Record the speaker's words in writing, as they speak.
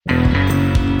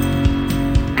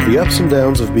The ups and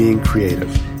downs of being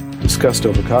creative, discussed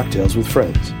over cocktails with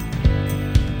friends.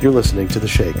 You're listening to The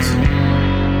Shakes.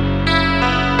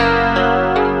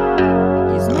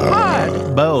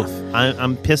 Both.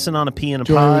 I'm pissing on a pee in a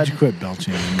Joy, pod. would you quit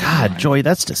belching? God, Joy,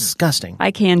 that's disgusting.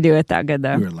 I can do it that good,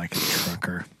 though. You were like a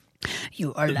trucker.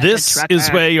 You are like This a trucker. is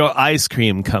where your ice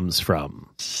cream comes from.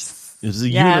 It's a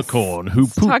unicorn who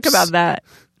poops. Talk about that.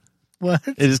 What?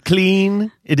 It is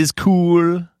clean. It is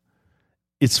cool.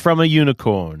 It's from a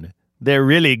unicorn. They're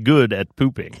really good at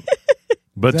pooping.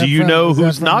 But do you know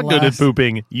who's not good at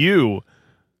pooping? You.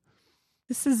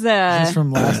 This is Is this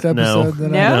from last episode?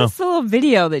 No, it's a little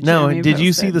video that Jeremy did you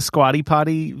posted. see the Squatty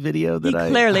Potty video that He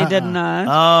clearly did not.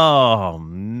 Oh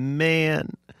man,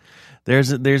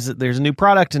 there's a new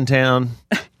product in town,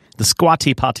 the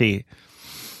Squatty Potty,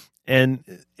 and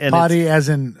potty as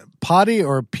in potty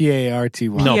or PARTY?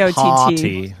 No, P-O-T-T.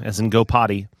 potty as in go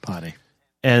potty, Potty.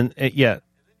 and yeah,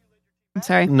 I'm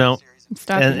sorry. no.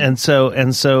 Stop. And so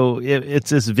it's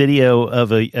this video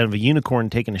of a unicorn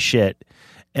taking a shit.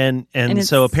 And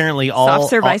so apparently all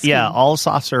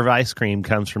soft serve ice cream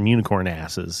comes from unicorn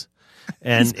asses.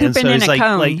 And He's pooping so in he's a like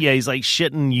cone. he's like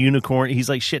shitting unicorn, he's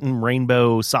like shitting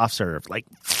rainbow soft serve, like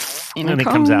In and a it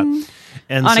comes out. cone.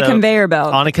 And On a so- conveyor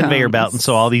belt. On a conveyor cones. belt. And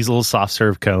so all these little soft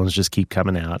serve cones just keep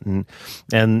coming out. And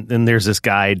there's this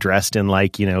guy dressed in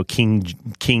like,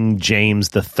 King James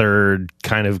the Third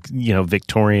kind of,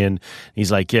 Victorian.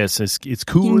 He's like, yes, it's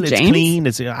cool, King it's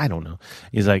James? clean, I don't know.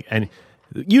 He's like, and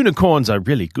unicorns are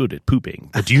really good at pooping.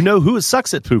 But do you know who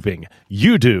sucks at pooping?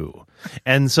 You do.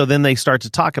 And so then they start to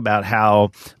talk about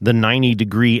how the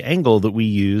 90-degree angle that we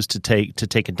use to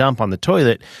take a dump on the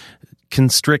toilet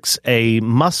constricts a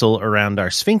muscle around our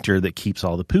sphincter that keeps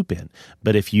all the poop in.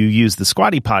 But if you use the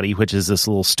Squatty Potty, which is this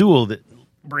little stool that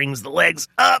brings the legs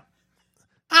up,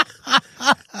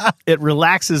 it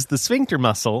relaxes the sphincter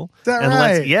muscle. Is that and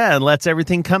right? lets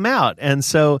everything come out. And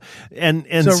so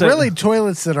So really,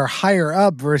 toilets that are higher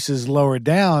up versus lower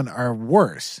down are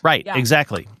worse. Right. Yeah.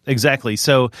 Exactly.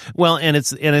 So, well, and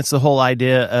it's the whole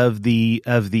idea of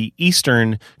the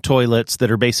Eastern toilets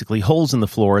that are basically holes in the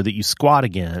floor that you squat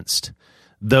against.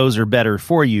 Those are better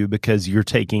for you because you're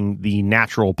taking the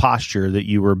natural posture that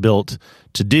you were built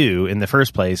to do in the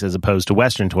first place, as opposed to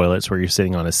Western toilets where you're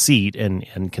sitting on a seat and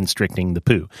constricting the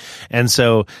poo. And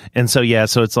so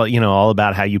it's like, all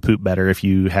about how you poop better if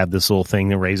you have this little thing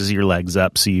that raises your legs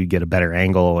up so you get a better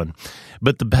angle.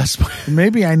 But the best part,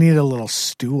 Maybe I need a little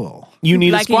stool. you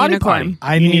need Like a squatty a unicorn.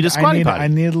 potty. You need a squatty potty. I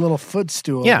need a little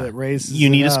footstool that raises. You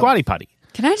need it a up. squatty potty.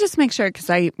 Can I just make sure, because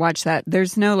I watched that,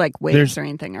 there's no waves or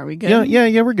anything. Are we good?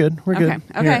 Yeah, we're good. We're Okay.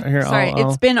 good. Here, Sorry, I'll-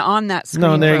 it's been on that screen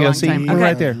No, there for you a go. long See, time. we're Okay.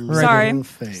 right there. We're right Little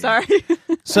Sorry. faith. Sorry.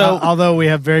 So, Although we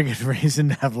have very good reason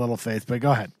to have little faith, but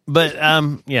go ahead. but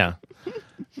yeah.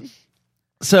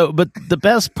 So, but the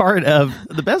best part of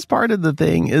the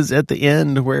thing is at the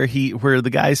end where the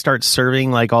guy starts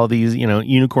serving like all these,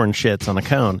 unicorn shits on a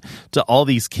cone to all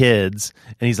these kids.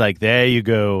 And he's like, there you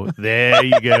go. There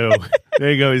you go.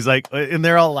 There you go. He's like, and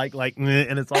they're all like,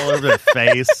 and it's all over their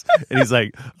face. And he's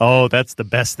like, oh, that's the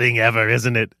best thing ever,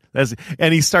 isn't it?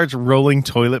 And he starts rolling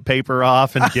toilet paper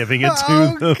off and giving it to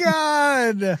them. Oh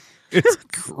God! It's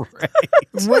great.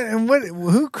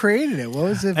 Who created it? What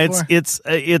was it for?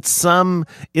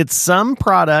 It's some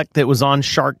product that was on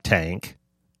Shark Tank,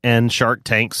 and Shark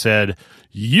Tank said,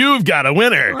 "You've got a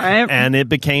winner," Right. and it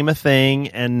became a thing.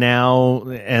 And now,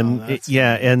 and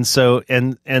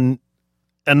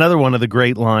another one of the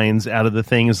great lines out of the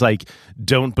thing is like,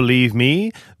 "Don't believe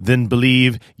me? Then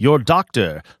believe your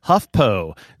doctor,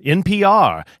 HuffPo,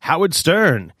 NPR, Howard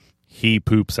Stern. He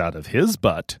poops out of his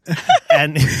butt,"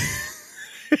 and.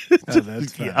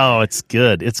 That's fun. Oh, it's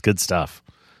good. It's good stuff.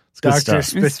 It's good Dr.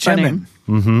 stuff. Spichemin.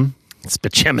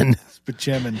 Spichemin.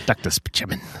 Spichemin. Dr.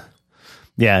 Spichemin.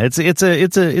 Yeah, it's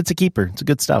a keeper. It's a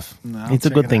good stuff. I'll It's a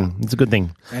check good it thing. out. It's a good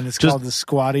thing. And it's Just- called the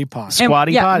Squatty Potty.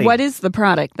 Squatty Potty. What is the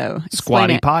product, though? Explain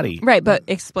Squatty it. Potty. Right, but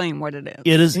explain what it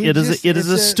is. It is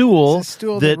a stool. It's a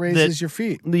stool that raises your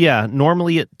feet. Yeah,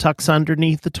 normally it tucks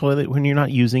underneath the toilet when you're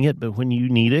not using it, but when you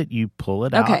need it, you pull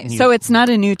it out. Okay, and you- so it's not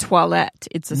a new toilette.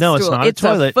 It's a no, stool. it's not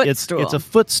a toilet. A footstool. It's a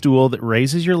footstool that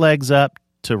raises your legs up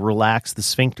to relax the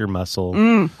sphincter muscle.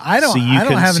 I don't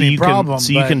have any problem.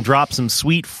 So you can drop some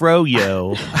sweet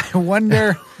froyo. I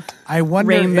wonder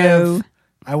Rainbow.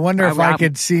 if I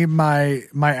could see my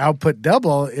output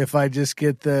double if I just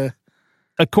get the.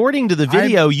 According to the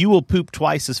video, you will poop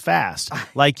twice as fast.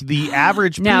 Like the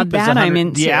average poop Now is that I'm 100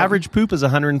 into. the average poop is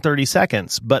 130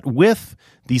 seconds, but with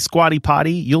the Squatty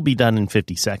Potty, you'll be done in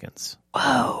 50 seconds.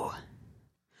 Whoa.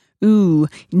 Ooh.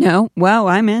 No. Well,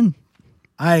 I'm in.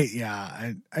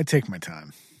 I take my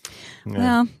time.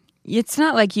 Well, It's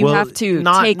not like you have to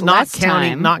take less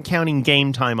time. Not counting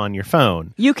game time on your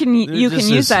phone. You can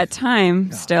use that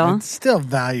time still. It's still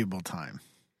valuable time.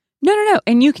 No.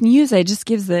 And you can use it. It just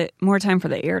gives it more time for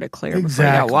the air to clear before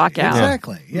you gotta walk out.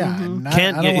 Exactly. Yeah.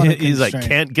 Mm-hmm. He's like,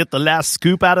 can't get the last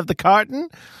scoop out of the carton?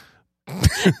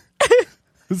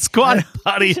 Squatty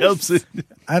Potty helps it.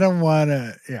 I don't want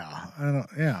to.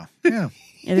 Yeah.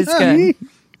 It is good.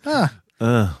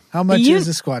 How much is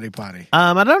a Squatty Potty?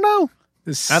 I don't know.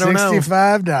 I don't know.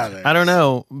 $65. I don't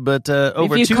know, but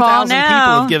over 2,000 people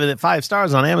have given it 5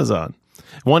 stars on Amazon.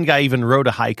 One guy even wrote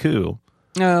a haiku,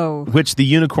 which the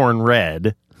unicorn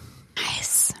read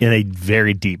in a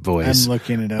very deep voice. I'm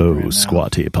looking it up right now.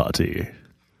 Squatty Potty.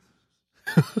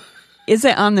 Is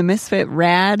it on the Misfit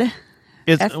Rad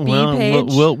FB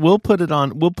page? We'll put it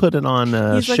on. We'll put it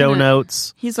on show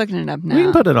notes. He's looking it up now. We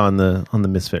can put it on the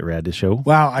Misfit Rad show.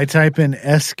 Wow! I type in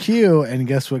SQ and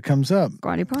guess what comes up?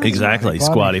 Squatty Potty. Exactly,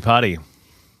 Squatty Potty.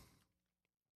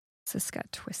 This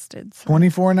got twisted.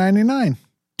 $24.99.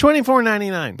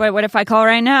 $24.99. But what if I call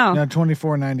right now? No,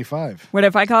 $24.95. What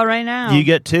if I call right now? You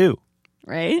get 2,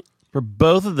 right? For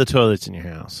both of the toilets in your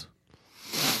house.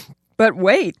 But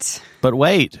wait.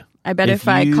 I bet if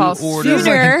I call sooner, feels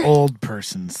like an old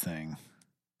person's thing.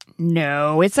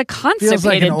 No, it's a constipated feels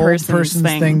like an old person's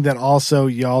thing. That also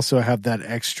you also have that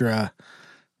extra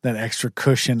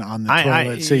cushion on the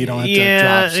toilet, so you don't have to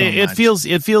drop so much.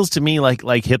 It feels to me like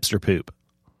hipster poop.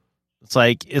 It's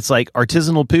like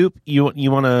artisanal poop. You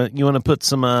want to put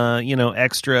some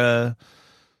extra.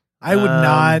 I would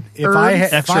not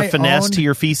extra finesse to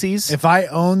your feces. If I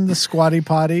owned the Squatty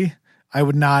Potty, I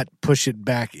would not push it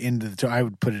back into the I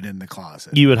would put it in the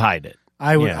closet. You would hide it.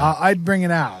 I would. Yeah. I'd bring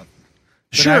it out.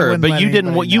 Sure, but you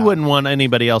didn't. You wouldn't want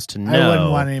anybody else to know. I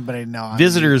wouldn't want anybody to know.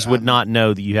 Visitors would not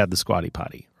know that you had the Squatty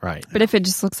Potty, right? But if it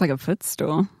just looks like a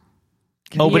footstool.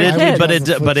 But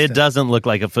it doesn't look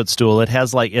like a footstool. It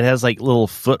has like little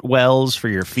foot wells for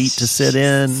your feet to sit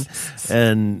in,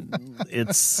 and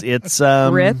it's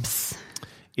grips.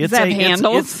 It's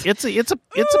handles. It's a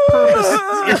purpose.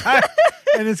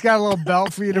 And it's got a little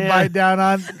belt for you to bite down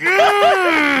on.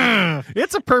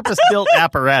 It's a purpose-built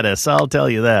apparatus, I'll tell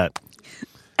you that.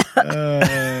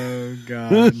 Oh,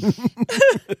 God.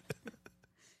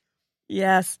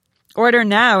 Yes. Order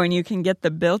now and you can get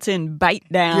the built-in bite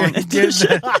down. Get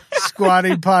the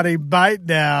Squatty Potty bite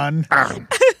down. All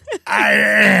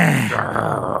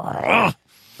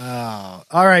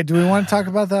right. Do we want to talk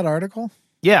about that article?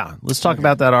 Yeah, let's talk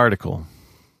about that article.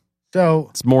 So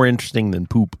it's more interesting than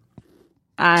poop.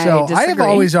 I have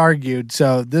always argued.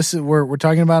 So this is we're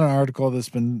talking about an article that's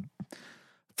been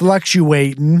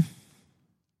fluctuating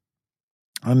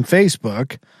on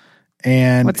Facebook,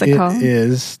 and what's it called?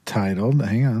 Is titled.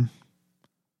 Hang on.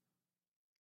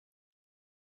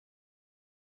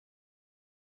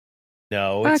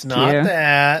 No, it's not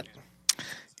that.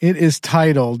 It is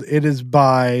titled. It is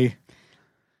by.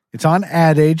 It's on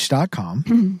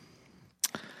adage.com,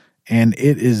 and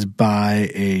it is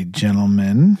by a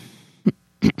gentleman.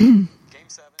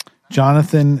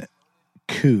 Jonathan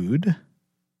Cood.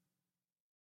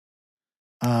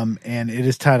 And it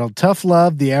is titled Tough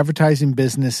Love, The Advertising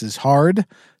Business is Hard.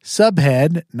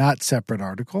 Subhead, not separate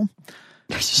article,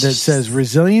 that says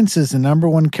resilience is the number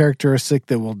one characteristic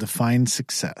that will define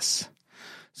success.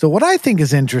 So what I think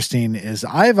is interesting is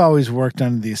I've always worked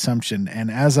under the assumption,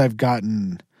 and as I've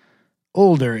gotten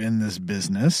older in this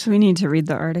business. We need to read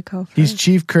the article first. He's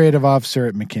chief creative officer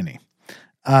at McKinney.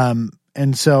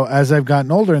 And so as I've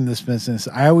gotten older in this business,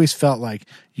 I always felt like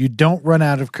you don't run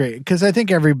out of creative, because I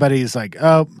think everybody's like,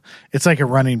 oh, it's like a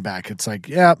running back. It's like,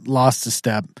 yeah, lost a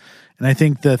step. And I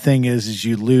think the thing is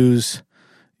you lose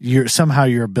your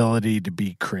ability to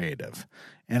be creative.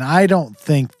 And I don't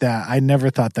think that, I never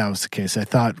thought that was the case. I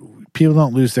thought people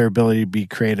don't lose their ability to be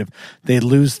creative. They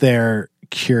lose their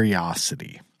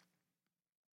curiosity.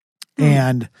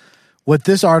 And what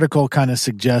this article kind of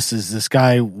suggests is this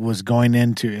guy was going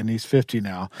into, and he's 50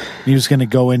 now, he was going to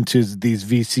go into these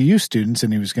VCU students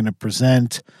and he was going to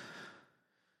present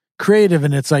creative,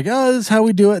 and it's like, oh, this is how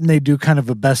we do it, and they do kind of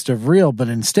a best of reel. But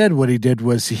instead what he did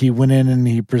was he went in and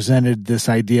he presented this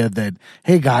idea that,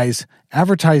 hey guys,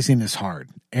 advertising is hard,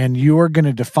 and you are going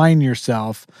to define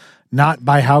yourself not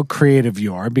by how creative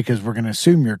you are, because we're going to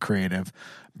assume you're creative,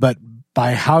 but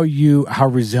by how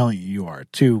resilient you are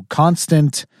to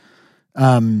constant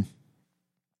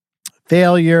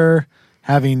failure,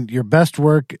 having your best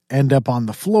work end up on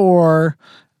the floor,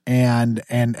 and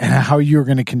how you're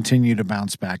going to continue to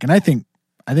bounce back. And I think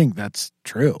that's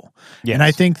true. Yes. And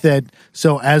I think that,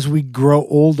 so as we grow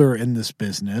older in this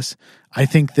business, I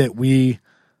think that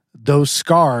those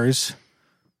scars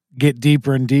get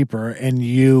deeper and deeper, and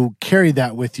you carry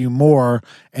that with you more.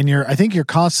 And I think you're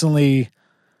constantly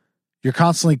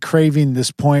craving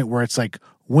this point where it's like,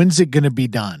 when's it going to be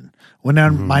done? When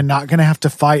am I not going to have to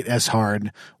fight as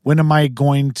hard? When am I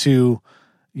going to,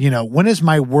 when is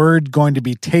my word going to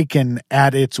be taken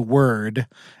at its word,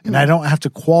 and I don't have to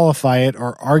qualify it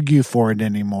or argue for it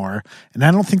anymore? And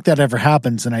I don't think that ever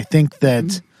happens. And I think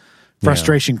that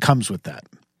frustration comes with that.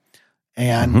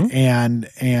 And,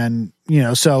 and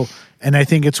I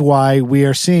think it's why we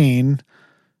are seeing,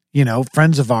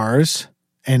 friends of ours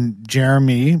and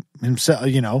Jeremy himself,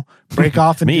 break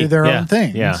off and do their own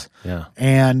things. Yeah.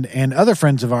 And other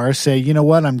friends of ours say, you know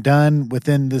what, I'm done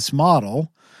within this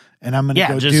model and I'm going to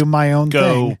go do my own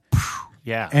thing.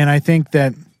 Yeah. And I think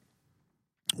that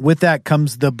with that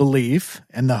comes the belief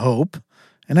and the hope.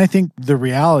 And I think the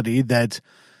reality that,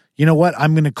 you know what,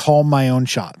 I'm going to call my own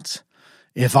shots.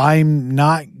 If I'm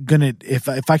not going to, if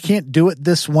I can't do it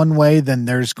this one way, then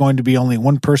there's going to be only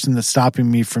one person that's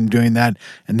stopping me from doing that,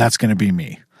 and that's going to be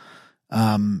me.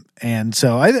 And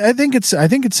so I think it's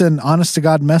an honest to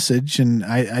God message, and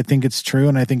I think it's true,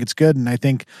 and I think it's good, and I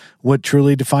think what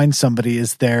truly defines somebody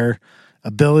is their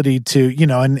ability to,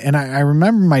 and I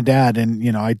remember my dad,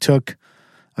 and I took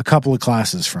a couple of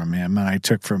classes from him, and I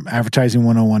took from Advertising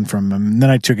 101 from him, and then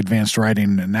I took Advanced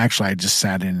Writing, and actually I just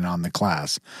sat in on the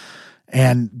class.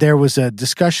 And there was a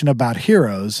discussion about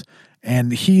heroes,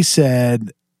 and he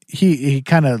said he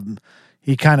kind of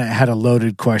had a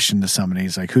loaded question to somebody.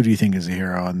 He's like, "Who do you think is a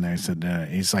hero?" And they said,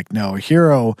 he's like, "No, a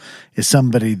hero is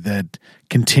somebody that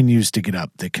continues to get up,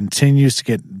 that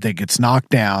gets knocked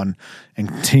down and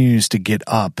continues to get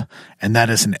up, and that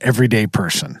is an everyday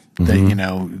person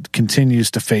that continues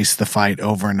to face the fight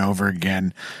over and over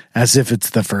again as if it's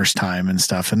the first time and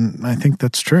stuff." And I think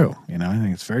that's true. I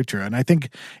think it's very true, and I think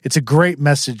it's a great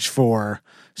message for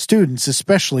students,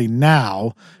 especially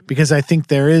now, because I think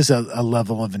there is a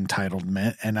level of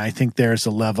entitlement, and I think there's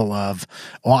a level of,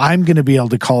 well, I'm going to be able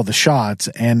to call the shots,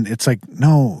 and it's like,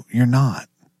 no, you're not.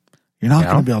 You're not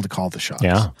going to be able to call the shots.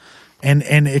 Yeah.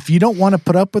 And if you don't want to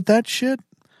put up with that shit,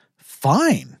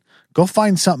 fine. Go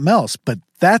find something else. But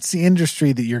that's the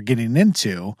industry that you're getting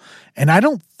into, and I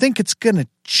don't think it's going to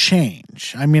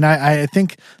change. I mean, I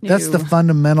think that's the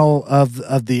fundamental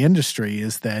of the industry,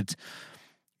 is that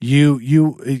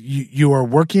you are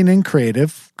working in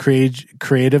creative.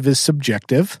 Creative is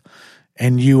subjective,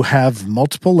 and you have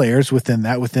multiple layers within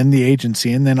the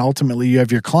agency, and then ultimately you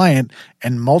have your client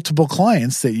and multiple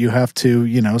clients that you have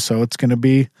to, so it's going to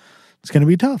be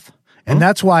tough. And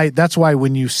that's why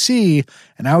when you see,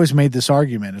 and I always made this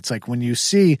argument, it's like when you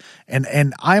see,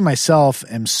 and I myself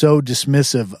am so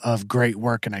dismissive of great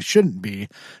work, and I shouldn't be,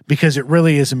 because it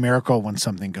really is a miracle when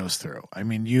something goes through. I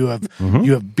mean, you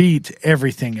have beat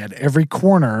everything at every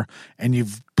corner, and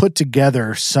you've put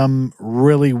together some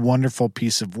really wonderful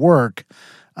piece of work.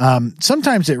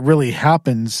 Sometimes it really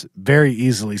happens very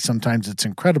easily. Sometimes it's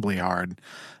incredibly hard.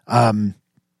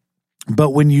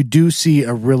 But when you do see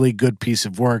a really good piece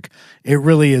of work, it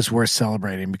really is worth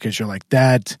celebrating, because you're like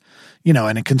that,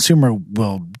 and a consumer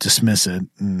will dismiss it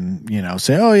and,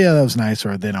 say, oh yeah, that was nice,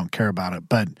 or they don't care about it.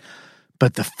 But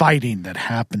the fighting that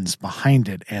happens behind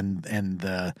it and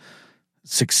the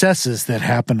successes that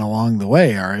happen along the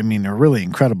way are really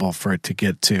incredible for it to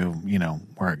get to,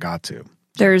 where it got to.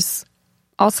 There's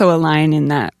also a line in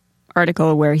that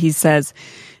article where he says,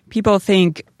 people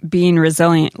think being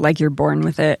resilient, like you're born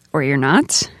with it or you're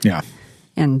not. Yeah.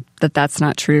 And that's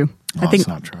not true. It's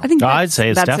not true. I think I'd say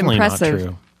it's definitely impressive. not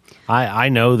true. I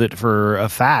know that for a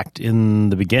fact in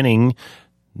the beginning,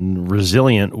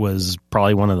 resilient was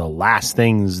probably one of the last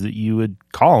things that you would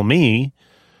call me,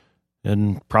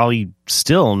 and probably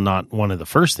still not one of the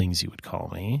first things you would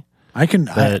call me. I can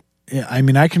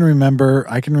remember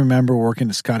working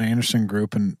at Scott Anderson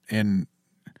Group in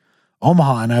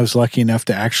Omaha, and I was lucky enough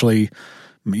to actually,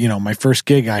 my first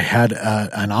gig, I had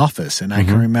an office, and I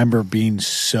can remember being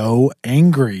so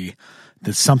angry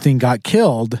that something got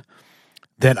killed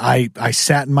that I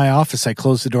sat in my office, I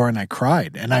closed the door, and I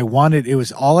cried. And it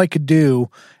was all I could do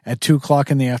at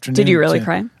 2:00 in the afternoon. Did you really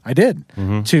cry? I did.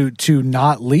 To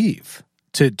not leave.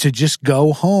 To just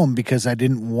go home, because I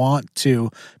didn't want to,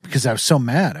 because I was so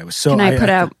mad. Can I put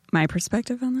out my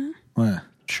perspective on that? What?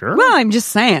 Sure. Well, I'm just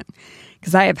saying,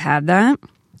 because I have had that,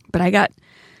 but I got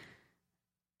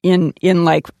in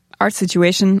like our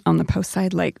situation on the post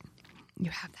side, like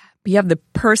you have that, but you have the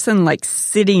person like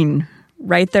sitting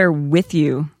right there with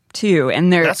you too,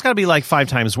 and that's got to be like 5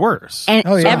 times worse. And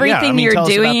everything you're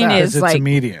doing is like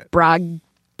immediate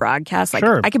broadcast. Like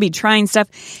I could be trying stuff,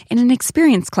 and an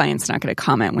experienced client's not going to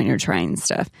comment when you're trying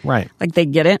stuff, right? Like they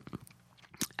get it.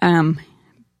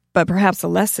 but perhaps a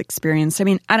less experienced. I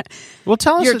mean, I don't. Well,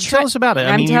 tell us about it.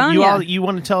 I mean, you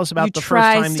want to tell us about the first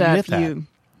time that you hit that.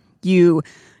 You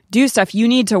do stuff. You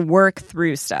need to work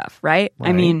through stuff, right?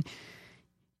 I mean,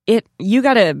 you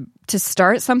got to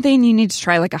start something, you need to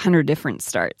try like 100 different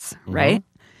starts, right?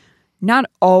 Not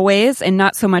always, and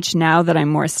not so much now that I'm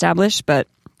more established, but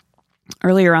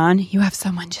earlier on, you have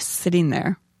someone just sitting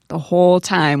there the whole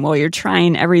time while you're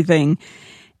trying everything.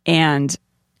 And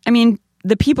I mean,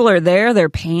 the people are there, they're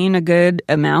paying a good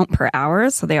amount per hour,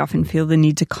 so they often feel the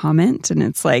need to comment. And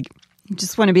it's like, you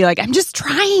just want to be like, I'm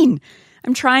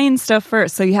trying stuff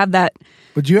first. So you have that,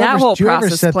 whole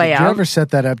process play out. Do you ever set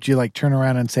that up? Do you like turn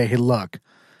around and say, hey, look,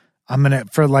 I'm going to,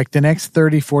 for like the next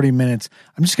 30, 40 minutes,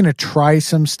 I'm just going to try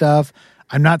some stuff.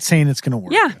 I'm not saying it's going to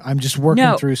work. Yeah. I'm just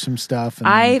working through some stuff. And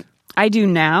I do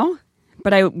now,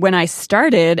 but when I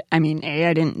started, I mean, A,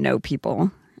 I didn't know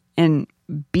people. And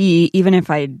B, even if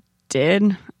I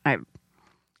did, I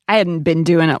hadn't been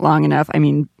doing it long enough. I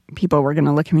mean, people were going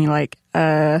to look at me like,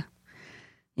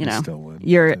 you know,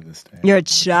 you're a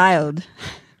child.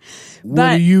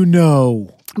 What do you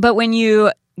know? But when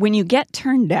you get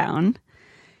turned down,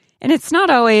 and it's not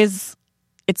always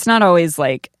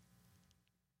like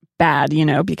bad, you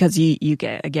know, because you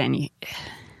get, again,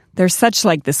 there's such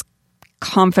like this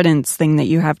confidence thing that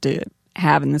you have to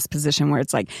have in this position where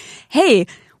it's like, hey,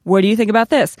 what do you think about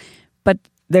this? But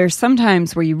there's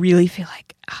sometimes where you really feel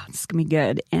like, oh, this is going to be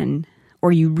good.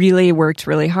 Or you really worked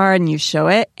really hard and you show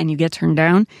it and you get turned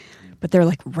down, but they're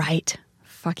like right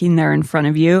fucking there in front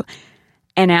of you.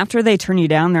 And after they turn you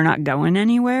down, they're not going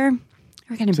anywhere.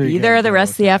 You're going to be there the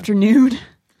rest of the afternoon.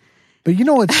 But you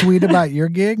know what's sweet about your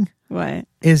gig? What?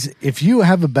 Is if you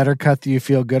have a better cut that you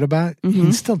feel good about, you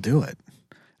can still do it.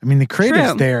 I mean, the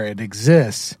creative's there. It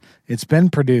exists. It's been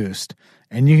produced.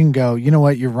 And you can go, you know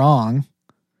what? You're wrong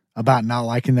about not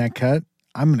liking that cut.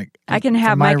 I can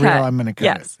have my cut. I'm going to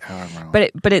cut it. However,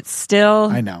 but it's still.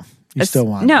 I know. You still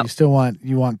want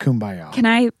kumbaya. Can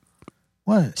I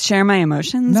what? Share my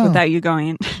emotions without you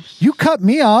going? You cut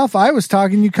me off. I was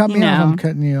talking. You cut me off. I'm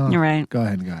cutting you off. You're right. Go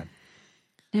ahead.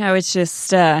 No, it's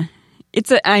just,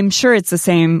 I'm sure it's the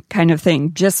same kind of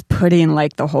thing. Just putting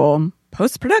like the whole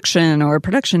post-production or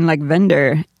production like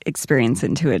vendor experience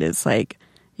into it is like,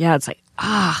 yeah, it's like,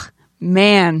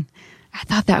 man, I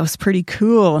thought that was pretty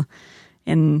cool.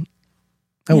 And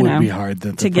that would be hard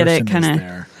to get it kind of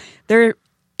there.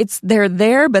 They're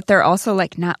there, but they're also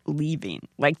like not leaving.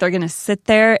 Like they're going to sit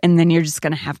there and then you're just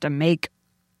going to have to make,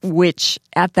 which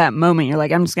at that moment you're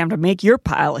like, I'm just going to have to make your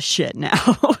pile of shit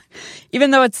now.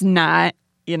 Even though it's not,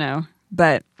 you know,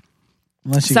 but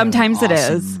sometimes it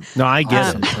is. No, I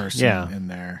get it. Person in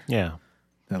there. Yeah.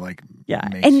 That like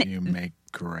makes you make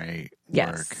great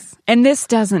work. And this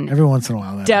doesn't, every once in a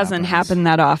while, that doesn't happen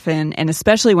that often. And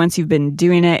especially once you've been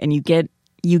doing it and you get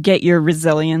your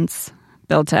resilience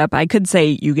built up. I could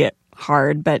say you get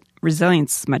hard, but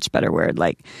resilience is a much better word.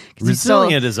 Like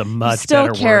resilient is a much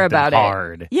better word than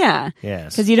hard. Yeah.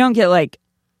 Yes. Because you don't get like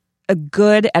a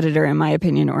good editor, in my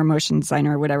opinion, or motion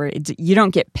designer or whatever. You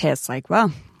don't get pissed like,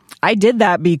 well, I did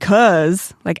that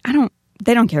because like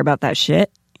they don't care about that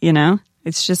shit. You know,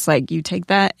 it's just like you take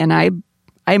that and I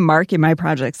mark in my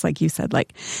projects, like you said,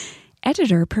 like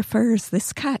editor prefers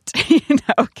this cut, you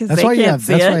know, because they can't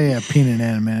see it. That's why you have peanut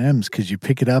M&Ms, because you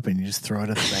pick it up and you just throw it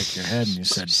at the back of your head and you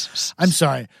said, I'm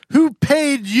sorry, who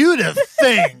paid you to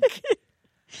think?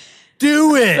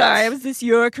 Do it. Sorry, was this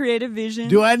your creative vision?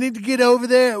 Do I need to get over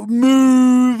there?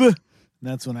 Move.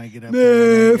 That's when I get up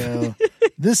there and I go,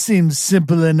 this seems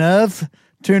simple enough.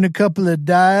 Turn a couple of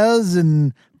dials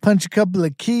and punch a couple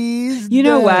of keys. You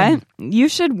know what? You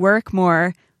should work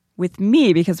more with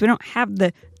me because we don't have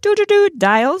the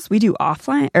dials. We do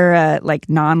offline or like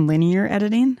non-linear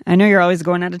editing. I know you're always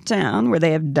going out of town where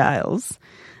they have dials,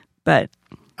 but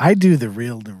I do the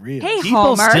reel to reel. Hey, people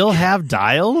Hallmark. Still have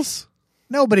dials?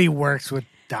 Nobody works with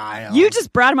dials. You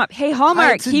just brought them up. Hey,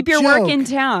 Hallmark, keep your work in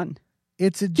town.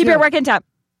 It's a joke. Keep your work in town.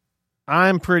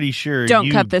 I'm pretty sure Don't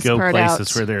you cut this go part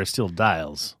places out. where there are still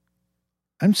dials.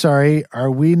 I'm sorry.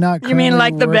 Are we not? You mean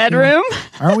like the bedroom?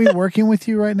 Aren't we working with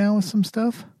you right now with some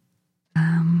stuff?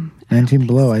 19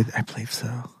 Below. I believe so.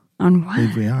 On what? I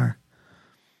believe we are. I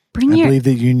Bring believe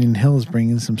that Union Hill is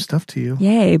bringing some stuff to you.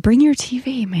 Yay, bring your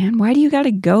TV, man. Why do you got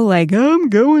to go like, I'm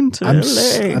going to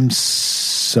LA? I'm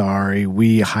sorry.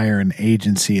 We hire an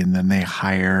agency and then they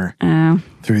hire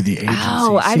through the agency.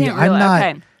 Oh, I didn't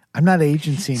realize. I'm not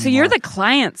agency anymore. So you're the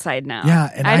client side now. Yeah,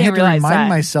 and I had to remind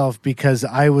myself because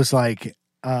I was like...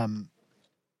 I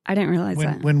didn't realize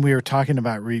that. When we were talking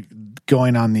about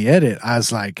going on the edit, I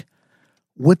was like,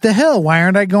 what the hell? Why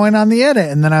aren't I going on the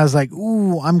edit? And then I was like,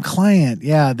 ooh, I'm client.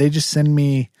 Yeah, they just send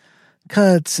me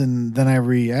cuts, and then I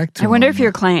react to I wonder them. if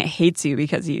your client hates you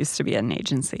because you used to be at an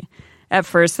agency. At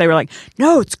first, they were like,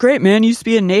 no, it's great, man. You used to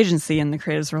be at an agency. And the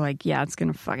creatives were like, yeah, it's going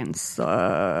to fucking suck.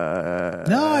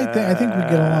 No, I think we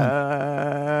get along.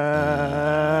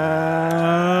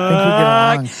 I think we get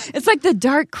along. It's like the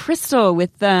Dark Crystal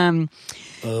with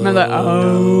remember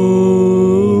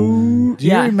Do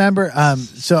you remember?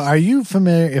 So are you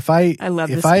familiar? If I love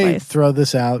if this I place. throw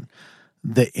this out,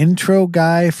 the intro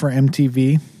guy for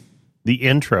MTV, The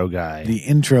intro guy. the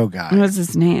intro guy. what was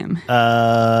his name?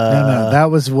 No, that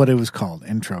was what it was called,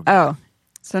 intro guy. Oh,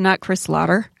 so not Chris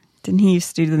Lauder. Didn't he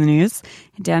used to do the news?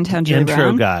 Downtown Joe intro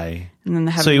Brown? guy. And then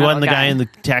the heavy So he metal wasn't the guy in the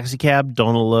taxi cab,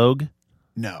 Donald Logue?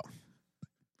 No,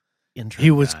 Intro he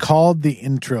was guy. called the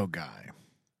intro guy.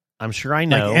 I'm sure I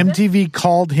know. Like MTV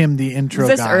called him the intro Was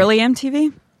this guy. early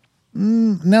MTV?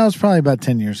 No, it's probably about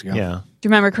 10 years ago. Yeah. Do you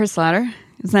remember Chris Lauder?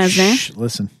 Isn't that his name? Shh,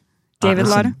 listen. David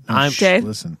Listen. Lauder? No, I'm- shh, Dave?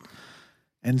 Listen.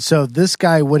 And so this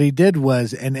guy, what he did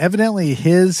was, and evidently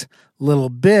his little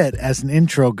bit as an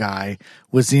intro guy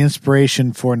was the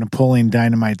inspiration for Napoleon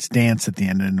Dynamite's dance at the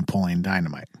end of Napoleon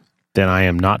Dynamite. Then I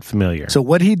am not familiar. So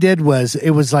what he did was, it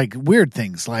was like weird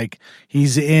things. Like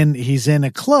he's in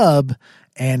a club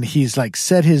and he's like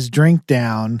set his drink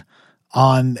down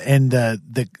on, and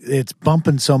it's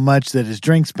bumping so much that his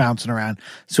drink's bouncing around.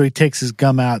 So he takes his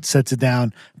gum out, sets it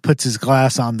down, puts his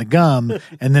glass on the gum,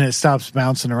 and then it stops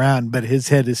bouncing around, but his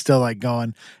head is still like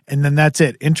going. And then that's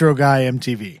it. Intro guy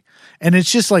MTV. And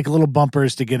it's just like little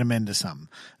bumpers to get him into something.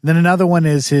 And then another one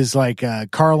is his like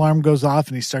car alarm goes off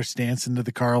and he starts dancing to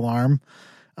the car alarm.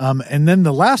 And then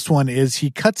the last one is he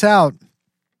cuts out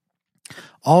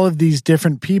all of these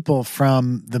different people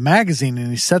from the magazine and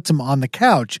he sets them on the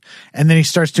couch. And then he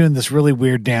starts doing this really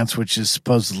weird dance, which is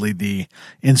supposedly the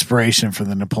inspiration for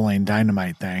the Napoleon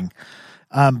Dynamite thing.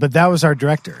 But that was our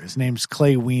director. His name's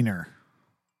Clay Weiner.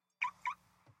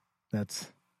 That's it.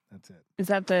 Is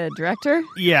that the director?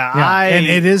 yeah, Yeah, and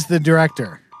it is the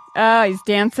director. Oh, he's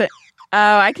dancing.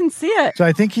 Oh, I can see it. So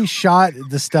I think he shot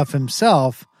the stuff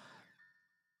himself,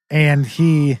 and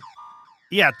he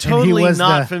totally was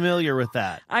not the- familiar with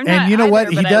that. I'm not and you know either, what?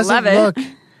 He but I doesn't love it. look.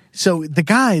 So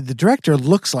the director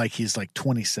looks like he's like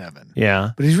 27,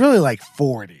 Yeah. but he's really like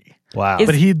 40. Wow. Is-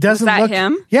 But he doesn't that look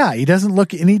him? Yeah, he doesn't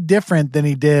look any different than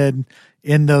he did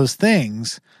in those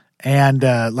things, and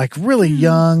like really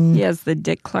young. He has the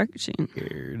Dick Clark gene.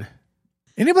 Weird.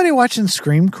 Anybody watching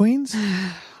Scream Queens?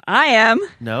 I am.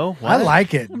 No? What? I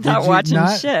like it. I'm Did not you watching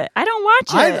not? shit. I don't watch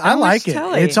it. I don't like watch it.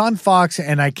 telly. It's on Fox,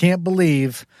 and I can't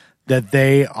believe that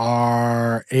they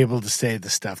are able to say the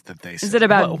stuff that they say. Is it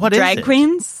about What is drag it?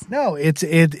 queens? No, it's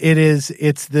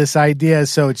this idea.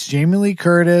 So it's Jamie Lee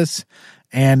Curtis,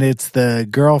 and it's the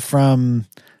girl from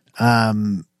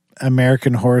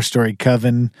American Horror Story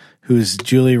Coven, who's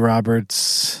Julie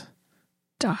Roberts'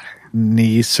 Daughter.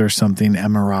 niece or something,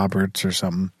 Emma Roberts or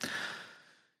something.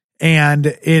 And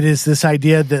it is this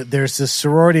idea that there's this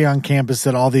sorority on campus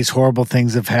that all these horrible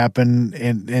things have happened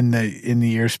in the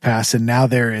years past, and now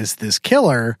there is this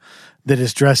killer that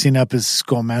is dressing up as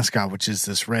school mascot, which is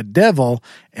this red devil,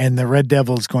 and the red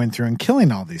devil is going through and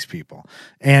killing all these people.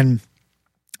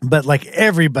 But like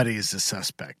everybody is a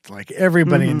suspect, like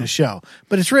everybody in the show.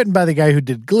 But it's written by the guy who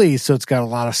did Glee, so it's got a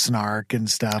lot of snark and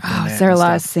stuff. Oh, in it is there a and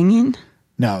lot of stuff. singing?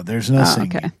 No, there's no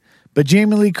singing. okay. But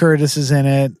Jamie Lee Curtis is in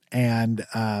it, and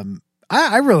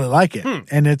I really like it.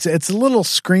 And it's a little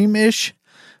Scream-ish,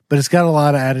 but it's got a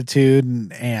lot of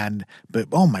attitude but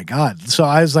oh my God. So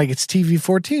I was like, it's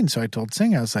TV-14. So I told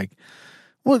Sing, I was like,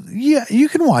 well, yeah, you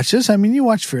can watch this. I mean, you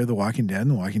watch Fear the Walking Dead and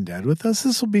The Walking Dead with us.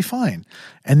 This will be fine.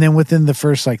 And then within the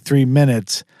first like 3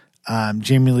 minutes,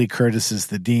 Jamie Lee Curtis is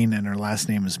the dean and her last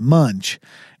name is Munch.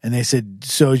 And they said,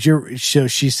 so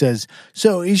she says,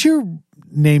 so is your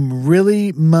name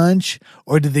really Munch,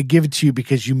 or did they give it to you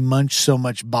because you munch so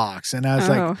much box? And I was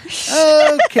like,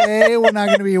 okay, we're not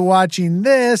going to be watching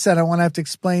this. I don't want to have to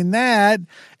explain that.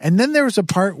 And then there was a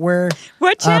part where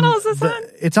What channel is this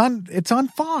on? it's on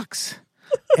Fox,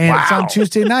 and it's on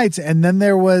Tuesday nights. And then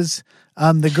there was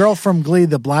the girl from Glee,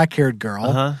 the black-haired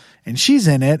girl, and she's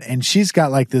in it, and she's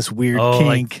got like this weird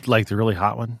kink. Like the really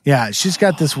hot one? Yeah, she's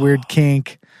got this weird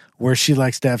kink where she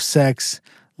likes to have sex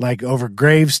like over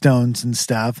gravestones and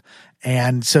stuff.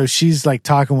 And so she's like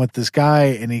talking with this guy,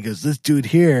 and he goes, "Let's do it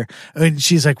here." And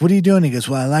she's like, "What are you doing?" He goes,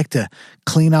 "Well, I like to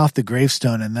clean off the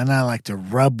gravestone, and then I like to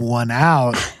rub one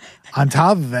out on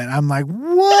top of it." And I'm like,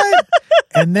 "What?"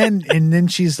 and then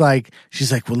she's like,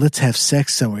 "Well, let's have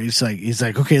sex somewhere." He's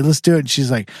like, "Okay, let's do it." And she's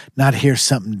like, "Not here,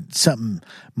 something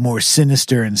more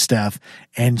sinister and stuff."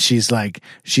 And she's like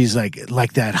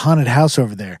that haunted house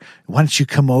over there. Why don't you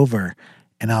come over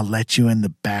and I'll let you in the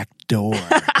back door?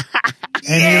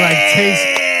 And he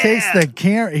like takes the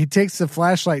camera, he takes the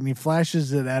flashlight and he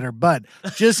flashes it at her butt,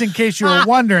 just in case you were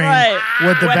wondering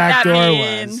what the back door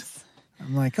was.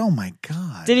 I'm like, oh my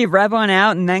God. Did he rub one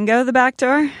out and then go to the back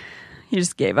door? He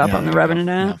just gave up on the rubbing it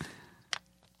out. Yeah.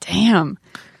 Damn.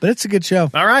 But it's a good show.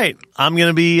 All right. I'm going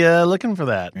to be looking for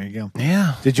that. There you go.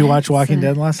 Yeah. Did you watch Walking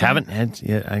Dead last night? Haven't had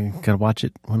yet. I got to watch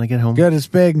it when I get home. Good. It's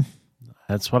big.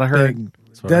 That's what I heard. Big.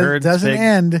 That's what I heard. It's Doesn't big.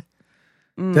 end.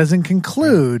 Doesn't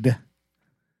conclude.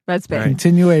 That's big. Right.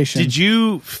 Continuation. Did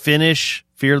you finish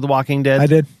Fear of the Walking Dead? I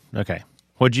did. Okay.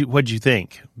 What'd you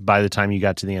think by the time you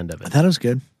got to the end of I it? thought it was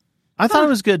good. I thought it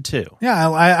was good too. Yeah,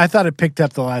 I thought it picked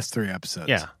up the last 3 episodes.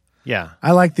 Yeah.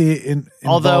 I like the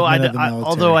Although involvement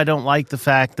of the I don't like the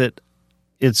fact that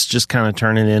it's just kind of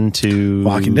turning into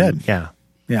Walking Dead. Yeah.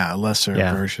 Yeah, a lesser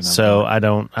version of So it. I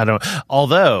don't.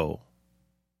 Although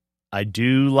I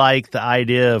do like the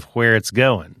idea of where it's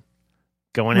going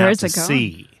Where's out to it going?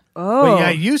 sea. Oh. But yeah,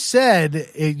 you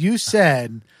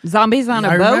said Zombies on a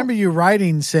I boat? remember you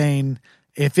writing saying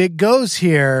if it goes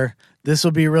here, this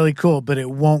will be really cool, but it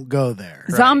won't go there.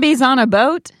 Zombies on a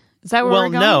boat? Is that where we're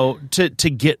going? No. To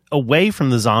get away from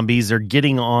the zombies, they're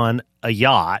getting on a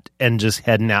yacht and just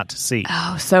heading out to sea.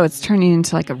 Oh, so it's turning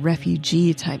into like a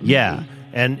refugee type movie. Yeah.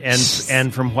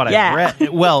 And from what Yeah. I've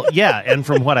read, and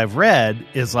from what I've read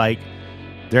is like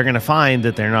they're going to find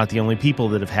that they're not the only people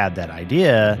that have had that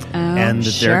idea, and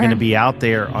that they're going to be out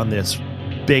there on this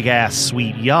big ass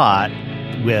sweet yacht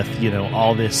with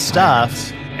all this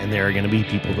stuff, and there are going to be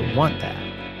people that want that.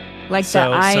 Like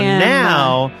So I Am.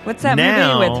 now, what's that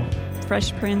movie with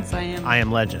Fresh Prince? I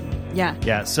Am Legend. Yeah.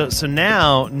 Yeah. So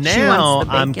now wants the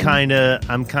I'm bacon. kind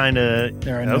of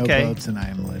There are no okay. boats in I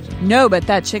Am Legend. No, but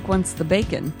that chick wants the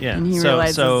bacon. Yeah. And he so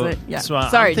realizes so that. Yeah. so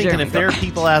Sorry, I'm thinking Jeremy, if there are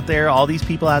people out there, all these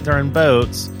people out there on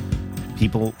boats,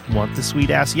 people want the sweet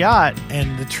ass yacht.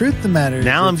 And the truth of the matter is,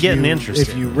 Now I'm if getting you- interested.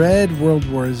 If you read World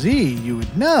War Z, you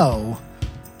would know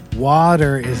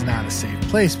water is not a safe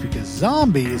place because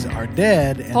zombies are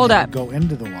dead and Hold they up. go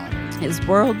into the water. Is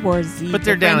World War Z But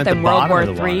they're down different at the than World bottom War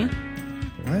of the III? water.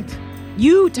 What?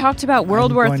 You talked about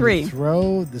World I'm War going to III.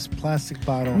 throw this plastic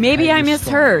bottle. Maybe at I your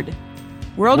misheard.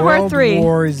 World World War III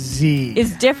War Z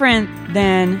is different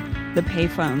than the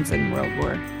payphones in World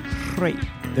War III.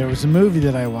 There was a movie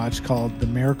that I watched called The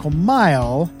Miracle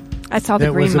Mile I saw the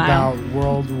that Green was Mile. about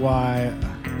worldwide.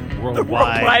 World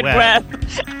Wide Wide Web.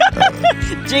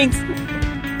 Web. Jinx.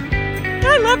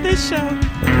 I love this show.